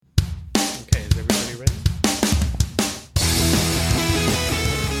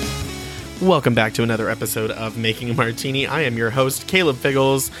Welcome back to another episode of Making a Martini. I am your host, Caleb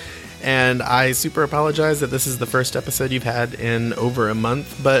Figgles, and I super apologize that this is the first episode you've had in over a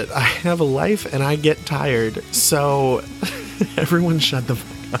month, but I have a life and I get tired, so everyone shut the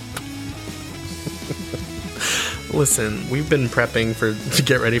fuck up. Listen, we've been prepping to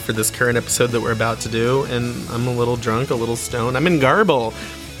get ready for this current episode that we're about to do, and I'm a little drunk, a little stoned. I'm in Garble.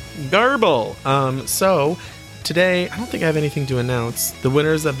 So today, I don't think I have anything to announce. The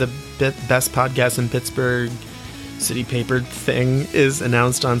winners of the Best Podcast in Pittsburgh City Paper thing is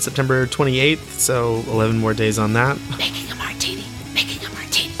announced on September 28th, so 11 more days on that. Making a martini, making a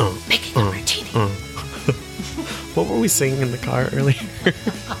martini, making a martini. What were we singing in the car earlier?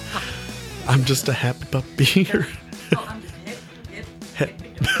 I'm just a happy puppy.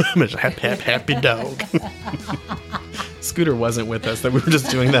 I'm a happy dog. Scooter wasn't with us, that we were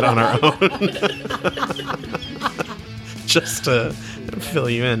just doing that on our own. Just to fill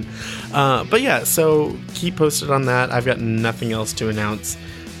you in. But yeah, so keep posted on that. I've got nothing else to announce.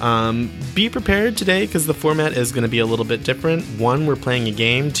 Be prepared today because the format is going to be a little bit different. One, we're playing a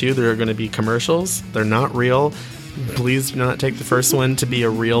game. Two, there are going to be commercials. They're not real. Please do not take the first one to be a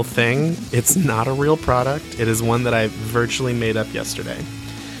real thing. It's not a real product. It is one that I virtually made up yesterday.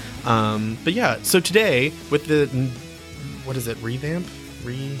 But yeah, so today with the... What is it? Revamp?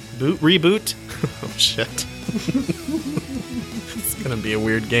 Reboot? Oh, shit. It's going to be a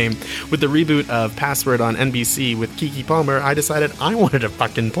weird game. With the reboot of Password on NBC with Keke Palmer, I decided I wanted to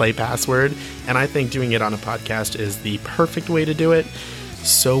fucking play Password, and I think doing it on a podcast is the perfect way to do it.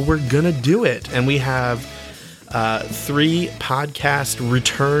 So we're going to do it. And we have 3 podcast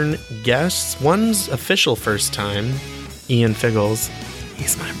return guests. One's official first time, Ian Figgles.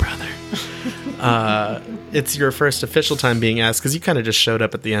 He's my brother. It's your first official time being asked because you kind of just showed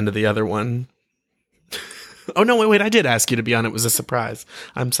up at the end of the other one. Oh, no, wait, I did ask you to be on. It was a surprise.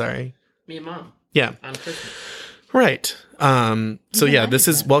 I'm sorry. Me and Mom. Yeah. On Christmas. Right. So yeah, this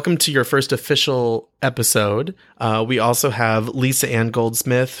is welcome to your first official episode. We also have Lisa Ann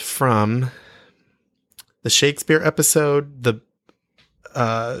Goldsmith from the Shakespeare episode, the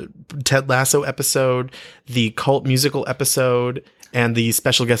Ted Lasso episode, the cult musical episode, and the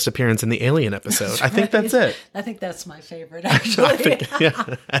special guest appearance in the Alien episode. That's I think that's it. I think that's my favorite, actually. I think,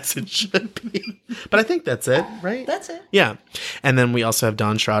 yeah, as it should be. But I think that's it, right? That's it. Yeah. And then we also have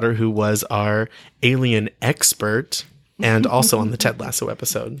Don Schroeder, who was our Alien expert and also on the Ted Lasso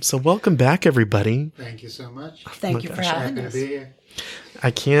episode. So welcome back, everybody. Thank you so much. Thank you for having Happy us. to be here.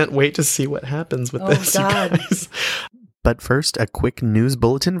 I can't wait to see what happens with this, you God. guys. But first, a quick news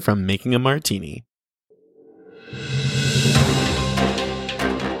bulletin from Making a Martini.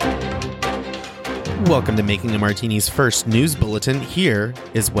 Welcome to Making a Martini's first news bulletin. Here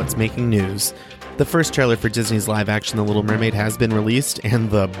is what's making news. The first trailer for Disney's live-action The Little Mermaid has been released, and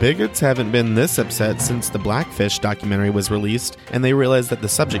the bigots haven't been this upset since the Blackfish documentary was released, and they realized that the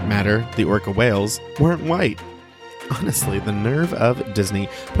subject matter, the orca whales, weren't white. Honestly, the nerve of Disney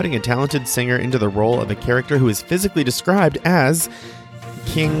putting a talented singer into the role of a character who is physically described as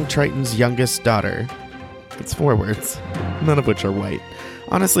King Triton's youngest daughter. It's 4 words, none of which are white.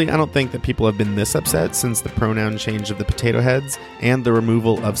 Honestly, I don't think that people have been this upset since the pronoun change of the Potato Heads and the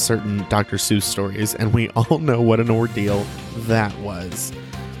removal of certain Dr. Seuss stories, and we all know what an ordeal that was.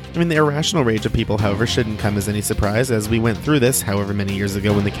 I mean, the irrational rage of people, however, shouldn't come as any surprise, as we went through this however many years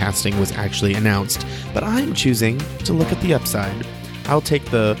ago when the casting was actually announced. But I'm choosing to look at the upside. I'll take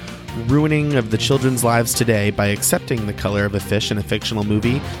the ruining of the children's lives today by accepting the color of a fish in a fictional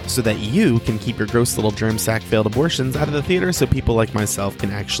movie so that you can keep your gross little germ sack failed abortions out of the theater so people like myself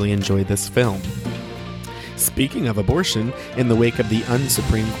can actually enjoy this film. Speaking of abortion, in the wake of the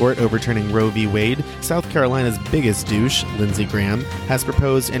un-Supreme Court overturning Roe v. Wade, South Carolina's biggest douche, Lindsey Graham, has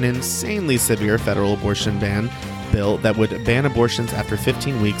proposed an insanely severe federal abortion ban bill that would ban abortions after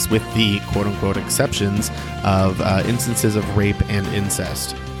 15 weeks with the quote-unquote exceptions of instances of rape and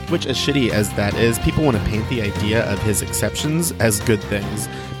incest. Which, as shitty as that is, people want to paint the idea of his exceptions as good things.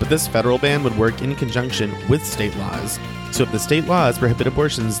 But this federal ban would work in conjunction with state laws. So if the state laws prohibit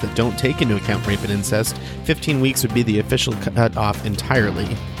abortions that don't take into account rape and incest, 15 weeks would be the official cut-off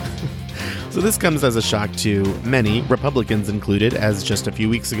entirely. So this comes as a shock to many, Republicans included, as just a few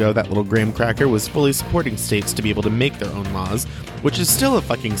weeks ago that little graham cracker was fully supporting states to be able to make their own laws, which is still a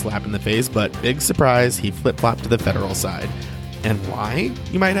fucking slap in the face, but big surprise, he flip-flopped to the federal side. And why,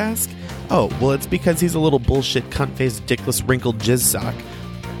 you might ask? Oh, well, it's because he's a little bullshit, cunt-faced, dickless, wrinkled jizz sock.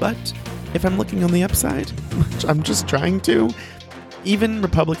 But if I'm looking on the upside, which I'm just trying to, even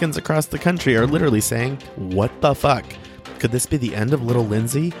Republicans across the country are literally saying, what the fuck? Could this be the end of little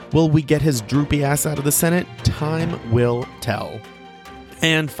Lindsay? Will we get his droopy ass out of the Senate? Time will tell.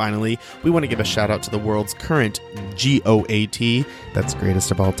 And finally, we want to give a shout out to the world's current GOAT, that's greatest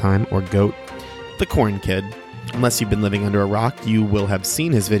of all time, or GOAT, the Corn Kid. Unless you've been living under a rock, you will have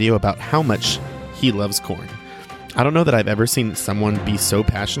seen his video about how much he loves corn. I don't know that I've ever seen someone be so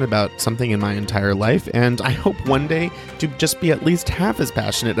passionate about something in my entire life, and I hope one day to just be at least half as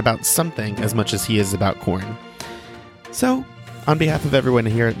passionate about something as much as he is about corn. So, on behalf of everyone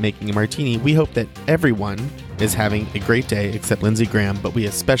here at Making a Martini, we hope that everyone is having a great day except Lindsey Graham, but we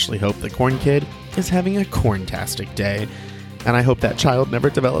especially hope the Corn Kid is having a corntastic day. And I hope that child never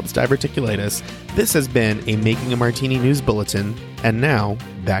develops diverticulitis. This has been a Making a Martini news bulletin, and now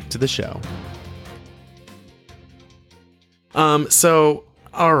back to the show.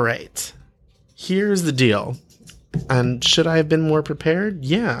 All right. Here's the deal. And should I have been more prepared?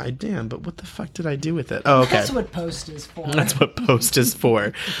 Yeah, I am. But what the fuck did I do with it? Oh, okay. That's what Post is for. That's what Post is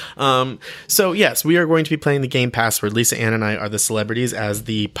for. So, yes, we are going to be playing the game Password. Lisa Ann and I are the celebrities as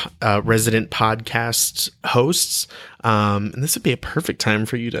the resident podcast hosts. And this would be a perfect time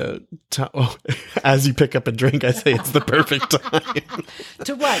for you to as you pick up a drink, I say it's the perfect time.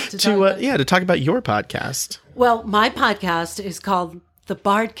 To what? To talk about your podcast. Well, my podcast is called The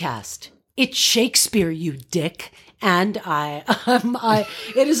Bardcast. It's Shakespeare, you dick. And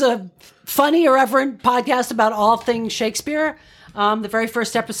it is a funny, irreverent podcast about all things Shakespeare. The very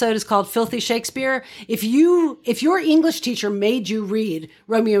first episode is called Filthy Shakespeare. If your English teacher made you read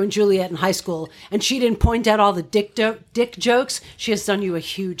Romeo and Juliet in high school and she didn't point out all the dick jokes, she has done you a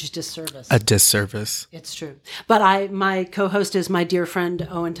huge disservice. A disservice. It's true. But my co-host is my dear friend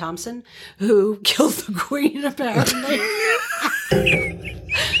Owen Thompson, who killed the Queen, apparently.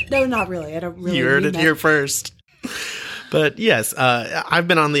 No, not really. I don't really. You heard it here first. But yes, I've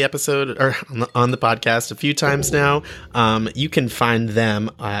been on the episode or on the podcast a few times now. You can find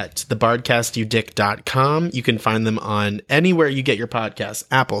them at thebardcastyoudick.com. You can find them on anywhere you get your podcasts: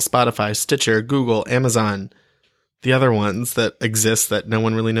 Apple, Spotify, Stitcher, Google, Amazon, the other ones that exist that no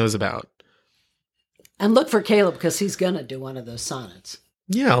one really knows about. And look for Caleb because he's going to do one of those sonnets.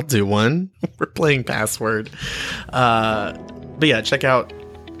 Yeah, I'll do one. We're playing Password. But yeah, check out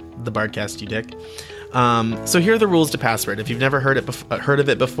the Bardcast You Dick. So here are the rules to Password. If you've never heard of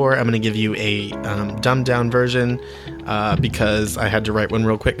it before, I'm going to give you a dumbed down version because I had to write one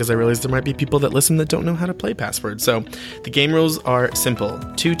real quick because I realized there might be people that listen that don't know how to play Password. So the game rules are simple.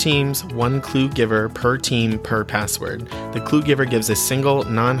 2 teams, 1 clue giver per team per password. The clue giver gives a single,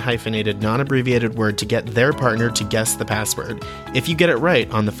 non-hyphenated, non-abbreviated word to get their partner to guess the password. If you get it right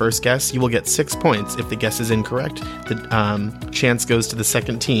on the first guess, you will get 6 points. If the guess is incorrect, the chance goes to the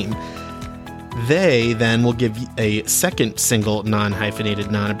second team. They then will give a second single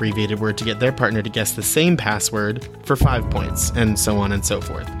non-hyphenated, non-abbreviated word to get their partner to guess the same password for 5 points, and so on and so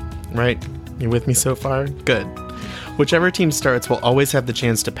forth. Right? You with me so far? Good. Whichever team starts will always have the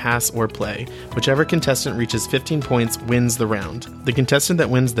chance to pass or play. Whichever contestant reaches 15 points wins the round. The contestant that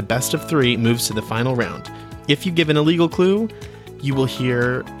wins the best of 3 moves to the final round. If you give an illegal clue, you will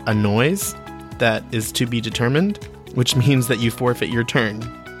hear a noise that is to be determined, which means that you forfeit your turn.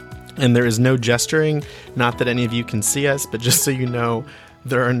 And there is no gesturing, not that any of you can see us, but just so you know,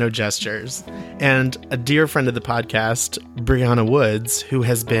 there are no gestures. And a dear friend of the podcast, Brianna Woods, who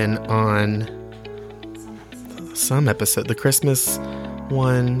has been on some episode, the Christmas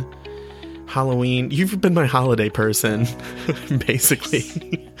one, Halloween, you've been my holiday person,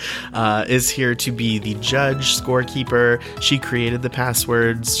 basically, is here to be the judge, scorekeeper. She created the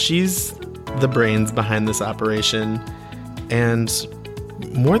passwords. She's the brains behind this operation. And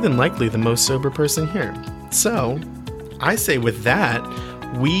more than likely the most sober person here. So, I say with that,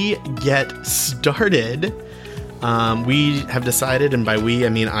 we get started. We have decided, and by we, I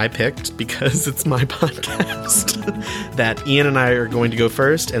mean I picked, because it's my podcast, that Ian and I are going to go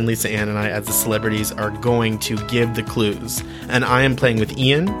first, and Lisa Ann and I, as the celebrities, are going to give the clues. And I am playing with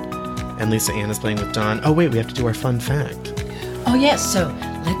Ian, and Lisa Ann is playing with Don. Oh, wait, we have to do our fun fact. Oh, yes. So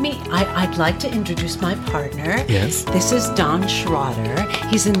I'd like to introduce my partner. Yes. This is Don Schroeder.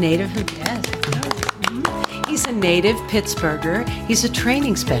 He's a native He's a native Pittsburgher. He's a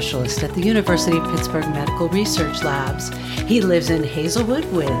training specialist at the University of Pittsburgh Medical Research Labs. He lives in Hazelwood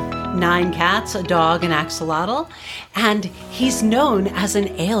with 9 cats, a dog, and axolotl. And he's known as an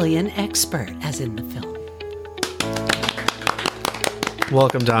alien expert, as in the film.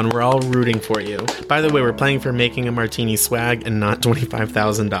 Welcome, Don. We're all rooting for you. By the way, we're playing for Making a Martini swag and not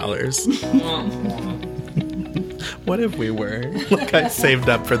 $25,000. What if we were? Like, I saved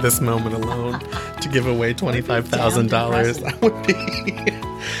up for this moment alone to give away $25,000. That would be...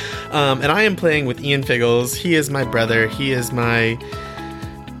 And I am playing with Ian Figgles. He is my brother. He is my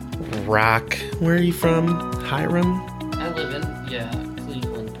rock. Where are you from? Hiram? I live in,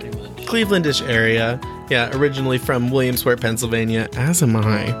 Cleveland, pretty much. Clevelandish area. Yeah, originally from Williamsport, Pennsylvania, as am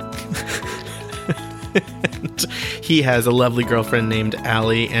I. And he has a lovely girlfriend named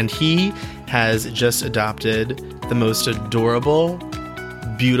Allie, and he has just adopted the most adorable,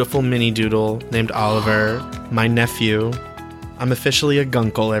 beautiful mini doodle named Oliver, my nephew. I'm officially a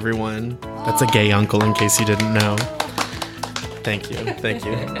gunkle, everyone. That's a gay uncle, in case you didn't know. Thank you.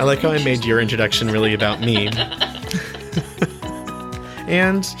 I like how I made your introduction really about me.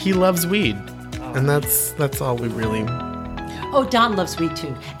 And he loves weed. And that's all we really... Oh, Don loves weed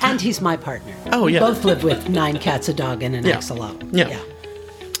too. And he's my partner. Oh, yeah. We both live with 9 cats, a dog, and an axolotl.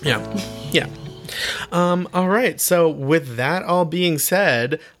 Yeah. All right. So with that all being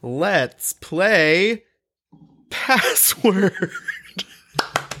said, let's play Password.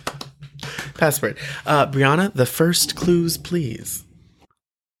 Password. Brianna, the first clues, please.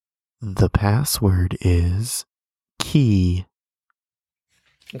 The password is key.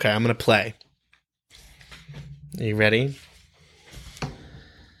 Okay, I'm going to play. Are you ready?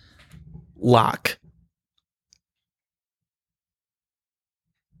 Lock.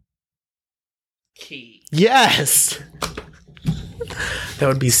 Key. Yes! That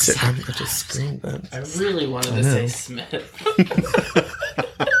would be sick. I just screamed that. I really wanted to say Smith.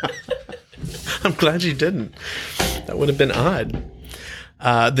 I'm glad you didn't. That would have been odd.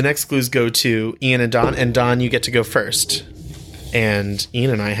 The next clues go to Ian and Don. And Don, you get to go first. And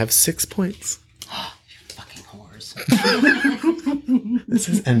Ian and I have 6 points. You fucking whores. This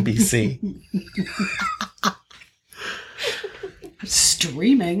is NBC.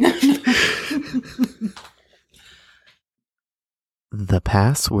 Streaming. The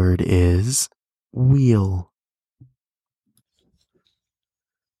password is wheel.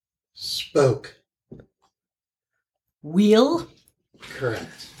 Spoke. Wheel.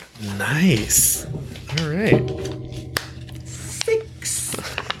 Correct. Nice. All right. 6.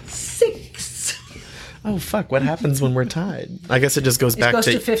 Oh, fuck. What happens when we're tied? I guess it just goes back goes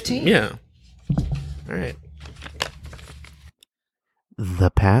to 15? Yeah. All right.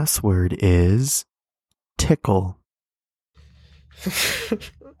 The password is tickle.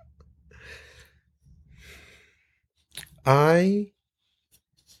 I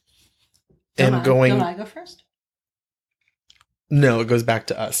am going. Don't I go first? No, it goes back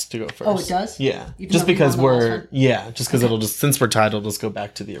to us to go first. Oh, it does? Yeah. Even Just though we because won the last we're one? just because it'll just since we're tied, it'll just go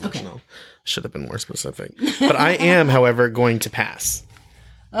back to the original. Should have been more specific. But I am, however, going to pass.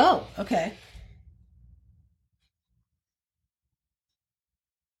 Oh, okay.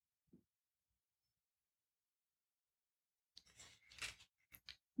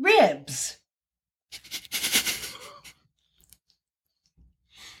 Ribs.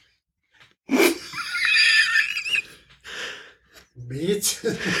 Meat.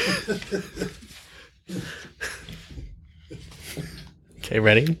 Okay,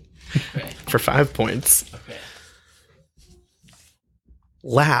 ready? Okay. For 5 points. Okay.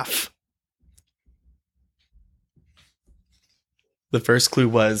 Laugh. The first clue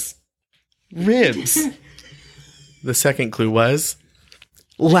was ribs. The second clue was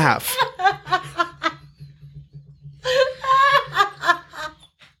laugh.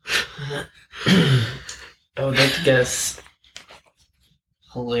 I would like to guess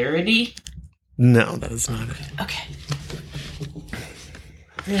hilarity. No, that is not it. Okay.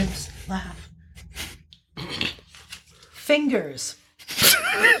 Ribs. Laugh. Fingers.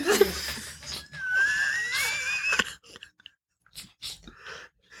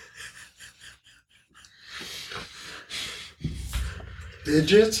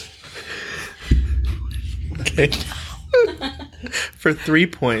 Digit. Okay. For 3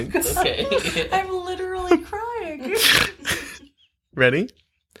 points. Okay. I'm literally crying. Ready?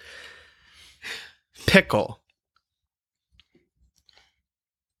 Pickle.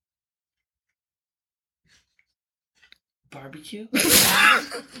 Barbecue.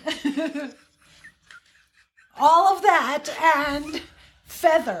 All of that and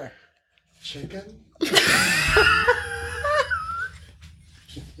feather. Chicken.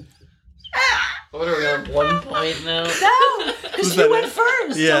 What are we on 1 point now? No, because you went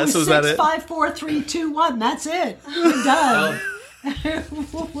first. Yeah, so is that it? 5, 4, 3, 2, 1. That's it. We're done.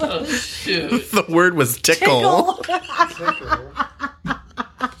 Oh shoot. The word was tickle. Tickle.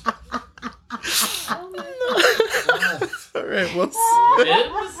 All right, well, Ribs?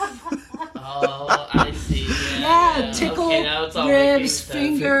 Oh, I see. Yeah, tickle, Okay, now it's all making ribs, sense.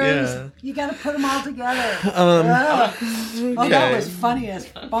 fingers. Yeah. You got to put them all together. okay. Oh, that was funny as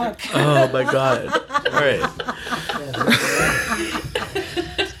fuck. Oh my god. All right.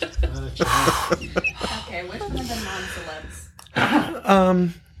 Okay, which one of the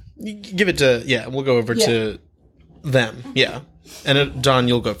non-celebs? Give it to, we'll go over Yeah. to them. Yeah. And John,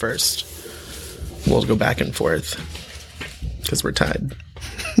 you'll go first. We'll go back and forth because we're tied.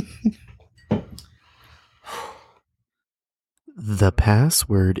 The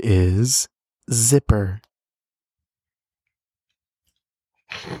password is zipper.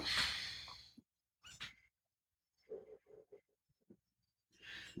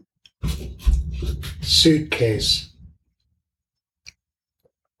 Suitcase.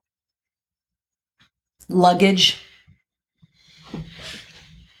 Luggage.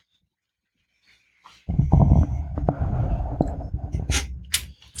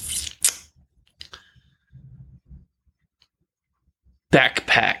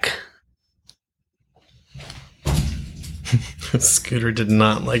 Backpack. Scooter did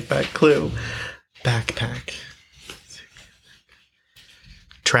not like that clue. Backpack.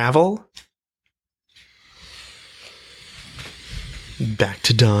 Travel. Back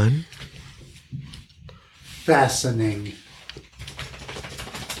to Dawn. Fastening.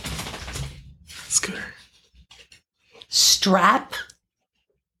 Scooter. Strap.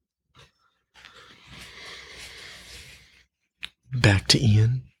 Back to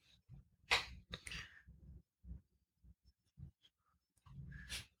Ian.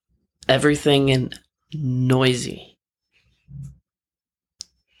 Everything in noisy.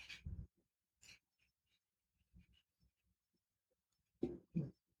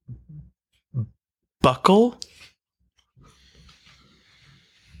 Buckle.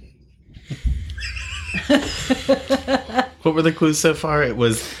 What were the clues so far? It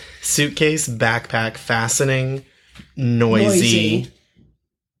was suitcase, backpack, fastening, noisy.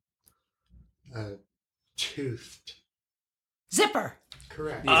 Toothed. Zipper.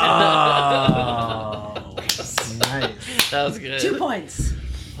 Correct. Oh, nice. That was good. 2 points.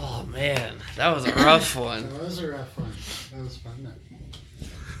 Oh man, that was a rough one. That was a rough one. That was fun though.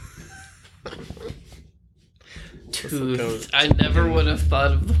 Tooth. I never would have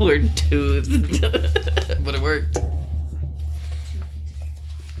thought of the word tooth, but it worked.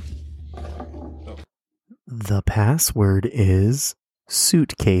 The password is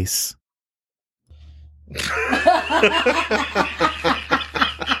suitcase.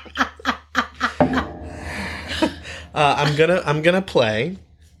 I'm gonna play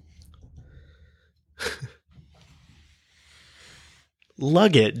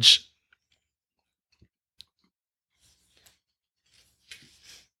luggage.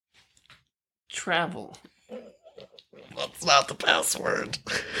 Travel. That's not the password.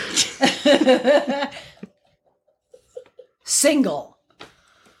 Single.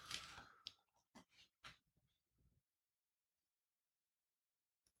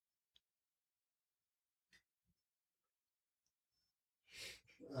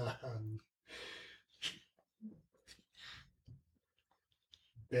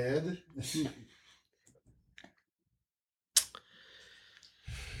 Bed.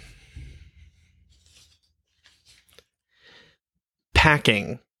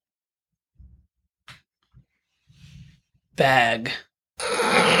 Packing. Bag.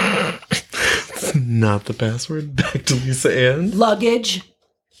 Not the password. Back to Lisa Ann. Luggage.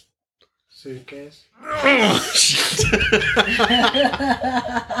 Suitcase.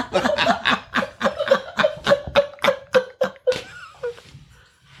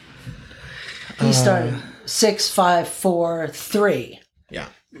 He started 6, 5, 4, 3. Yeah.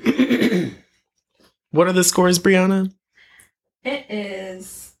 What are the scores, Brianna? It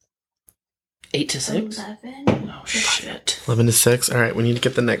is 8 to 6. 11. Oh shit. 11 to 6. All right, we need to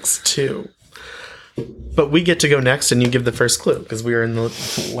get the next two. But we get to go next and you give the first clue because we are in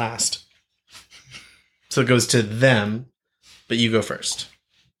the last. So it goes to them, but you go first.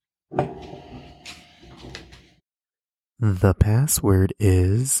 The password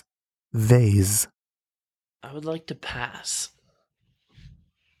is vase. I would like to pass.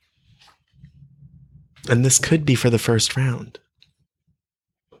 And this could be for the first round.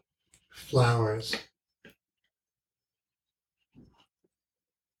 Flowers.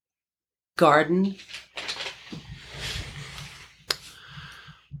 Garden.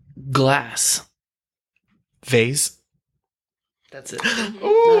 Glass. Vase. That's it.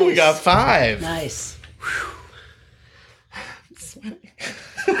 Oh, we Nice. got 5. Nice.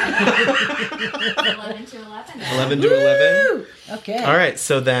 11 to 11. 11 to 11. Okay. All right,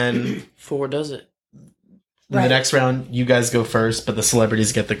 so then 4 does it. in the next round, you guys go first, but the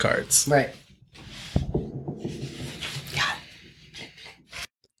celebrities get the cards. Right.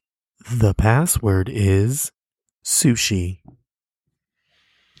 The password is sushi.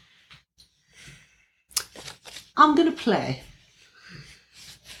 I'm going to play.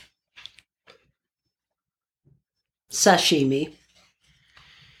 Sashimi.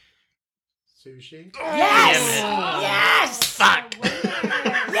 Sushi. Yes! Fuck!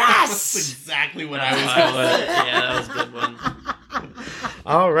 Yes! That's exactly what I was going to Yeah, that was a good one.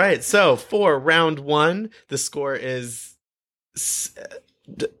 All right. So for round one, the score is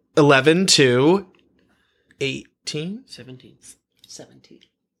 11 to 18. 17. 17.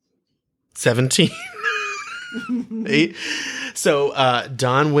 8. So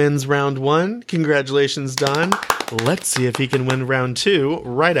Don wins round one. Congratulations, Don. Let's see if he can win round two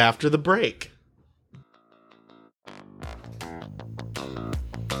right after the break.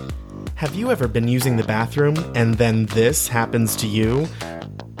 Have you ever been using the bathroom and then this happens to you?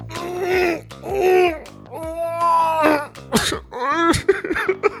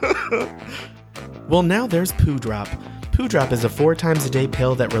 Well, now there's Poo Drop. Poo Drop is a 4 times a day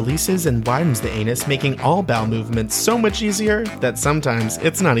pill that releases and widens the anus, making all bowel movements so much easier that sometimes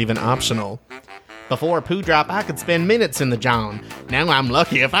it's not even optional. Before Poo Drop, I could spend minutes in the john. Now I'm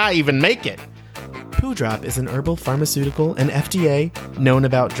lucky if I even make it. Poo Drop is an herbal, pharmaceutical, and FDA known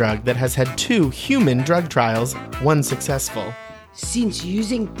about drug that has had 2 human drug trials, 1 successful. Since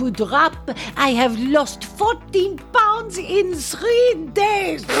using Poo Drop, I have lost 14 pounds in 3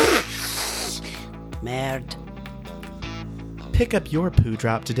 days. Merde. Pick up your Poo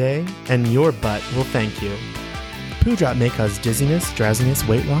Drop today, and your butt will thank you. Poo Drop may cause dizziness, drowsiness,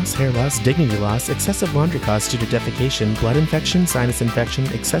 weight loss, hair loss, dignity loss, excessive laundry costs due to defecation, blood infection, sinus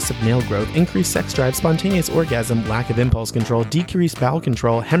infection, excessive nail growth, increased sex drive, spontaneous orgasm, lack of impulse control, decreased bowel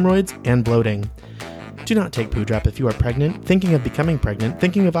control, hemorrhoids, and bloating. Do not take Poo Drop if you are pregnant, thinking of becoming pregnant,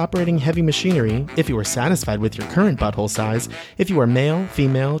 thinking of operating heavy machinery, if you are satisfied with your current butthole size, if you are male,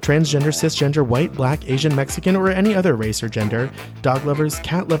 female, transgender, cisgender, white, black, Asian, Mexican, or any other race or gender, dog lovers,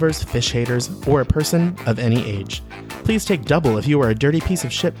 cat lovers, fish haters, or a person of any age. Please take double if you are a dirty piece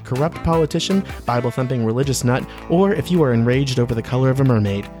of shit, corrupt politician, Bible-thumping religious nut, or if you are enraged over the color of a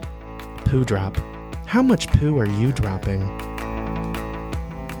mermaid. Poo Drop. How much poo are you dropping?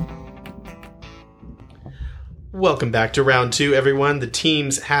 Welcome back to round 2, everyone. The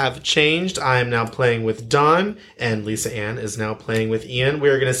teams have changed. I am now playing with Dawn, and Lisa Ann is now playing with Ian. We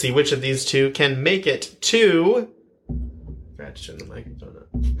are going to see which of these two can make it to... I had to turn the microphone up.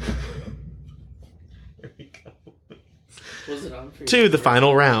 There we go. Was it on for you? To the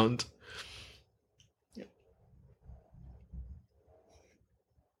final round. Yep.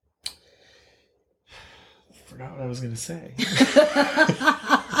 Forgot what I was going to say.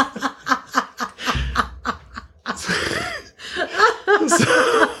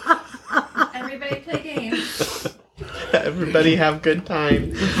 Everybody play games. Everybody have good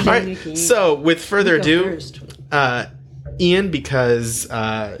time. All right. So, with further ado, Ian, because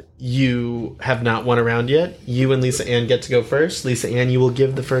you have not won a round yet, you and Lisa Ann get to go first. Lisa Ann, you will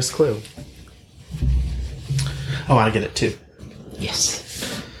give the first clue. Oh, I get it too.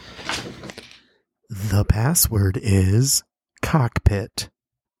 Yes. The password is cockpit.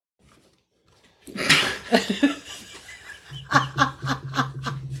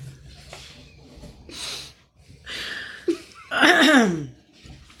 I'm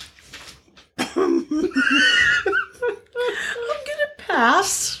gonna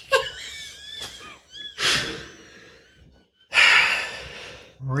pass.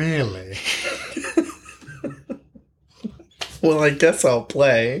 Really? Well, I guess I'll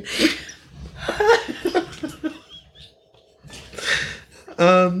play.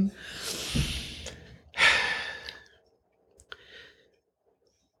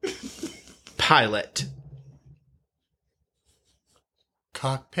 Pilot.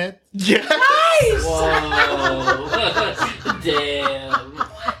 Cockpit? Yes! Whoa. Damn.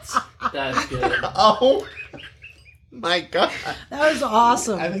 What? That's good. Oh my god. That was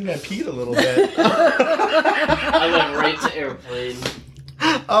awesome. I think I peed a little bit. I went right to airplane.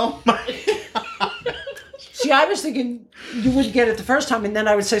 Oh my god. See, I was thinking you would get it the first time, and then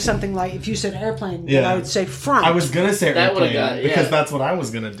I would say something like, if you said airplane, then Yeah. I would say front. I was gonna say That would've airplane got it, because yeah. that's what I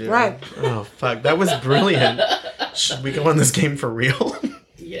was gonna do. Right. Oh fuck, that was brilliant. Should we go on this game for real?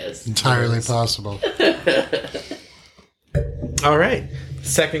 Yes. Entirely possible. All right.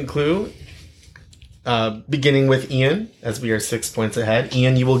 Second clue. Beginning with Ian, as we are 6 points ahead.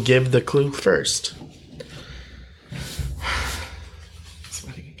 Ian, you will give the clue first.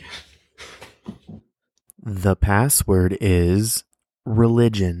 Sweating again. The password is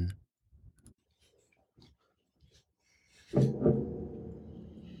religion.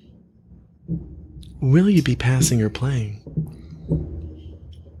 Will you be passing or playing?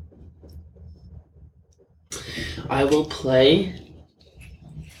 I will play.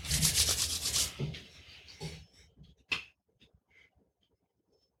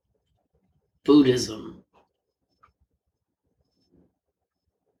 Buddhism.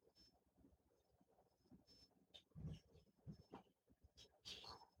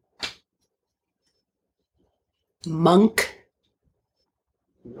 Monk.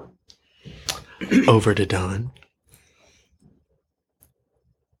 Over to Don.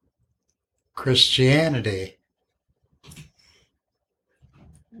 Christianity.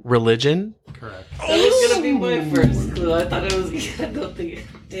 Religion. Correct. That was gonna be my first clue. I thought it was gonna go think.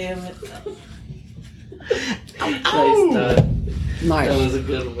 Damn it. Nice, Don. Nice. That was a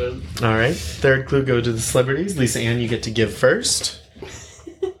good one. All right. Third clue go to the celebrities. Lisa Ann, you get to give first.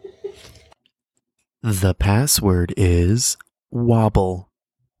 The password is wobble.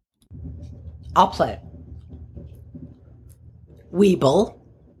 I'll play it. Weeble.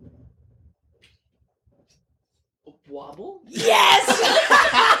 Wobble?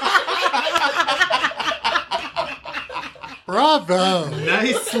 Bravo!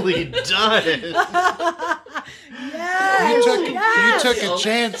 Nicely done. You took a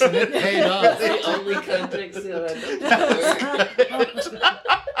chance and it paid off. The only context that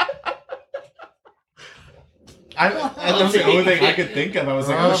I know. That's the only thing I could think of. I was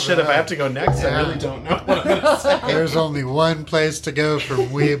like, oh shit, if I have to go next, I really don't know what I'm going to say. There's only one place to go from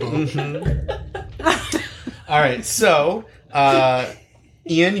Weeble. All right, so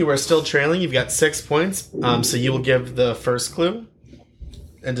Ian, you are still trailing. You've got 6 points, so you will give the first clue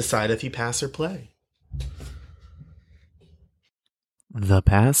and decide if you pass or play. The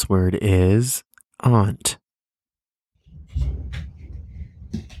password is aunt.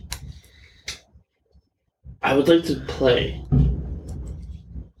 I would like to play.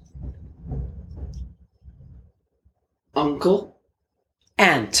 Uncle?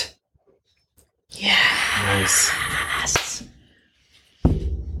 Aunt. Nice.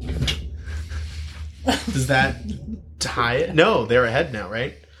 Does that tie it? No, they're ahead now,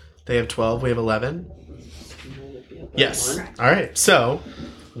 right? They have 12, we have 11. Yes. All right, so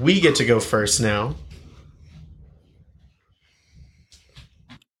we get to go first now.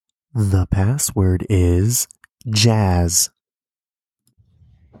 The password is jazz.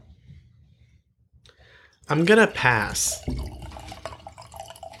 I'm gonna pass.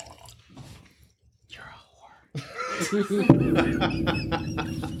 You're a whore.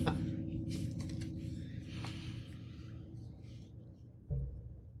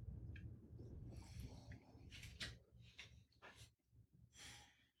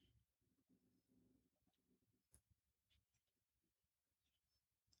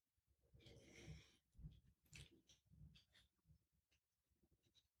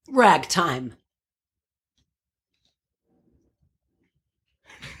 Ragtime.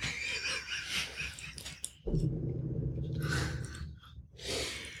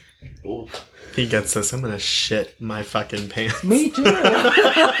 He gets this. I'm gonna shit my fucking pants. Me too.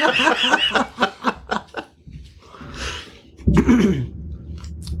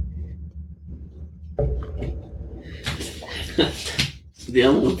 The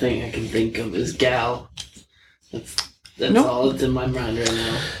only thing I can think of is gal. That's Nope. all that's in my mind right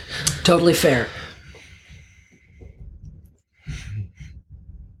now. Totally fair.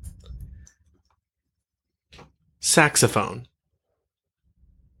 Saxophone.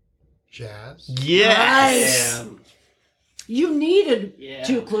 Jazz. Yes. You needed Yeah.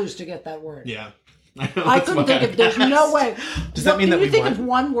 2 clues to get that word. Yeah. I couldn't think of. There's no way. Does that mean Can that you we think won? of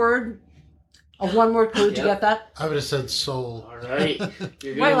one word? A one-word clue to Yep. get that? I would have said soul. All right.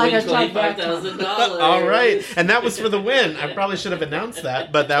 You're Wait, going like to I win tried $25,000. All right, and that was for the win. I probably should have announced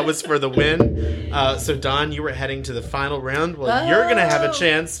that, but that was for the win. So, Don, you were heading to the final round. Well, you're going to have a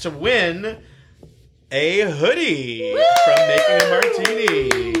chance to win a hoodie from Making a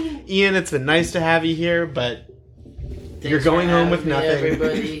Martini. Ian, it's been nice to have you here, but you're Thanks going for home with having me, nothing.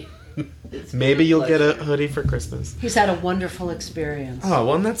 Everybody. It's been Maybe you'll get a pleasure. hoodie for Christmas. He's had a wonderful experience. Oh,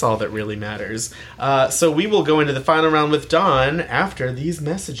 well, and that's all that really matters. So we will go into the final round with Don after these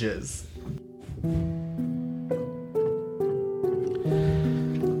messages.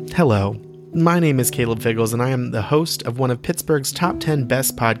 Hello, my name is Caleb Figgles, and I am the host of one of Pittsburgh's top 10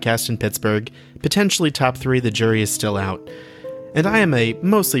 best podcasts in Pittsburgh, potentially top 3, the jury is still out. And I am a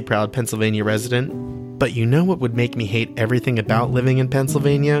mostly proud Pennsylvania resident, but you know what would make me hate everything about living in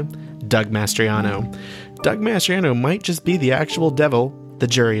Pennsylvania? Doug Mastriano. Doug Mastriano might just be the actual devil. The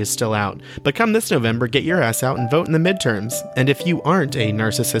jury is still out. But come this November, get your ass out and vote in the midterms. And if you aren't a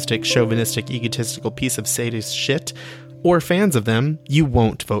narcissistic, chauvinistic, egotistical piece of sadist shit, or fans of them, you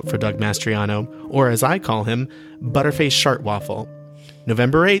won't vote for Doug Mastriano, or as I call him, Butterface Shartwaffle.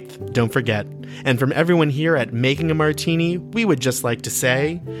 November 8th, don't forget. And from everyone here at Making a Martini, we would just like to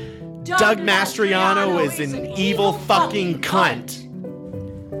say, Doug Mastriano is an evil fucking cunt.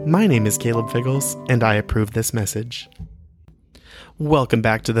 My name is Caleb Figgles, and I approve this message. Welcome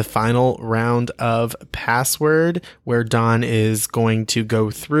back to the final round of Password, where Don is going to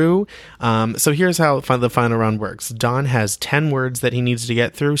go through. So here's how the final round works. Don has 10 words that he needs to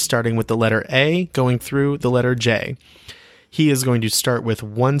get through, starting with the letter A, going through the letter J. He is going to start with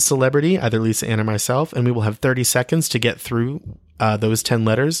one celebrity, either Lisa Ann or myself, and we will have 30 seconds to get through those 10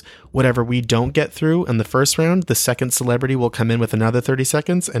 letters. Whatever we don't get through in the first round, the second celebrity will come in with another 30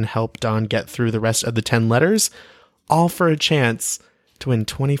 seconds and help Don get through the rest of the 10 letters, all for a chance to win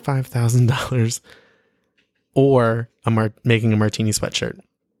 $25,000 or making a martini sweatshirt.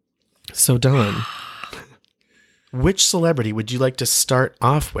 So Don, which celebrity would you like to start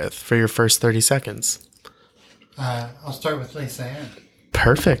off with for your first 30 seconds? I'll start with Lisa Ann.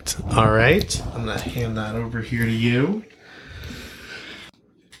 Perfect. All right. I'm going to hand that over here to you.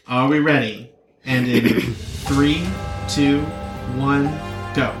 Are we ready? And in 3, 2, 1,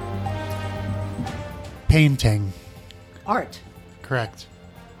 go. Painting. Art. Correct.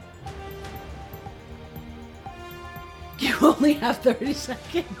 You only have 30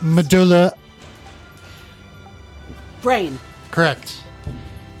 seconds. Medulla. Brain. Correct.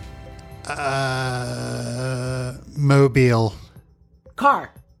 Mobile.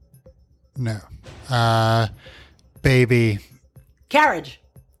 Car. No. Baby. Carriage.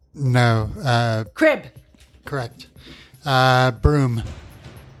 No. Crib. Correct. Broom.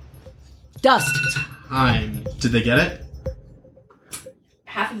 Dust. Time. Did they get it?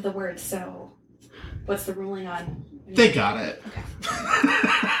 Half of the word, so what's the ruling on? They got it. Okay.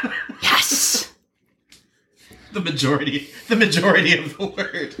 Yes. The majority of the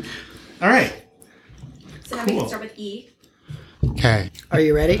word. All right. So now we Cool. can start with E. Okay. Are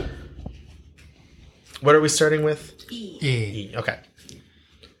you ready? What are we starting with? E. E. E. Okay.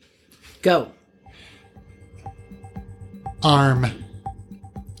 Go. Arm.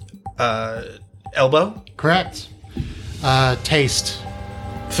 Elbow. Correct. Taste.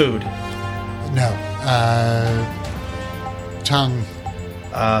 Food. No. Tongue.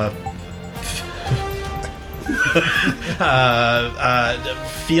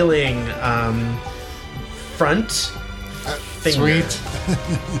 Feeling. Front. Finger. Sweet.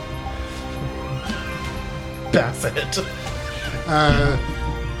 Bassett.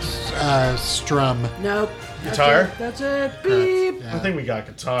 Strum. Nope. Guitar? That's it. Beep. I think we got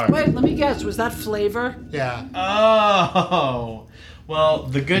guitar. Wait, let me guess. Was that flavor? Yeah. Oh. Well,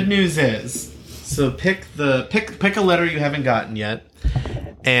 the good news is, so pick a letter you haven't gotten yet,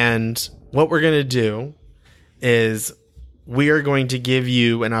 and what we're going to do is we are going to give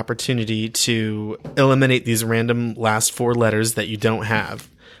you an opportunity to eliminate these random last 4 letters that you don't have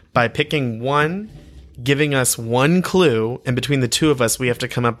by picking one, giving us one clue, and between the two of us, we have to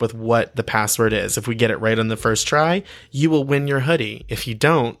come up with what the password is. If we get it right on the first try, you will win your hoodie. If you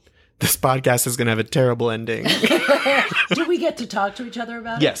don't, this podcast is going to have a terrible ending. Do we get to talk to each other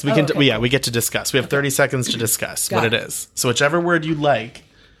about it? Yes, we can. Okay. We get to discuss. We have 30 seconds to discuss Got what it. it is. So whichever word you like.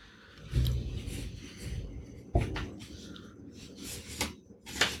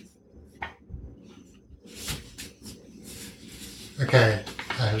 Okay.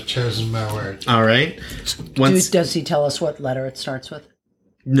 I've chosen my word. All right. Does he tell us what letter it starts with?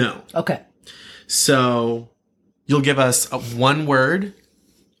 No. Okay. So you'll give us one word.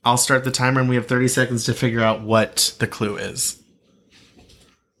 I'll start the timer, and we have 30 seconds to figure out what the clue is.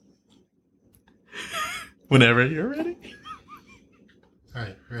 Whenever you're ready. All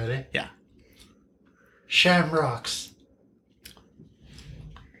right. Ready? Yeah. Shamrocks.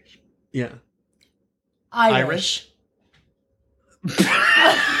 Yeah. Irish.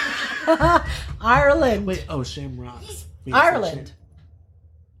 Ireland. Wait. Oh, Shamrocks. Wait, Ireland.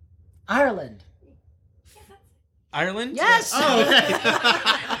 Ireland. Ireland? Yes. Oh,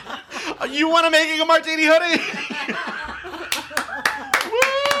 okay. You want to make a martini hoodie?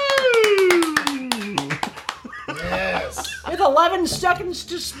 Woo! Yes. With 11 seconds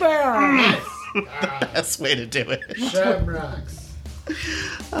to spare. Best way to do it. Shamrocks.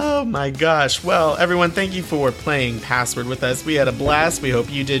 Oh my gosh. Well, everyone, thank you for playing Password with us. We had a blast. We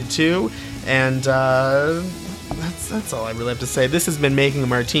hope you did too. And that's all I really have to say. This has been Making a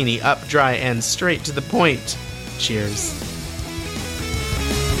Martini, up, dry, and straight to the point. Cheers.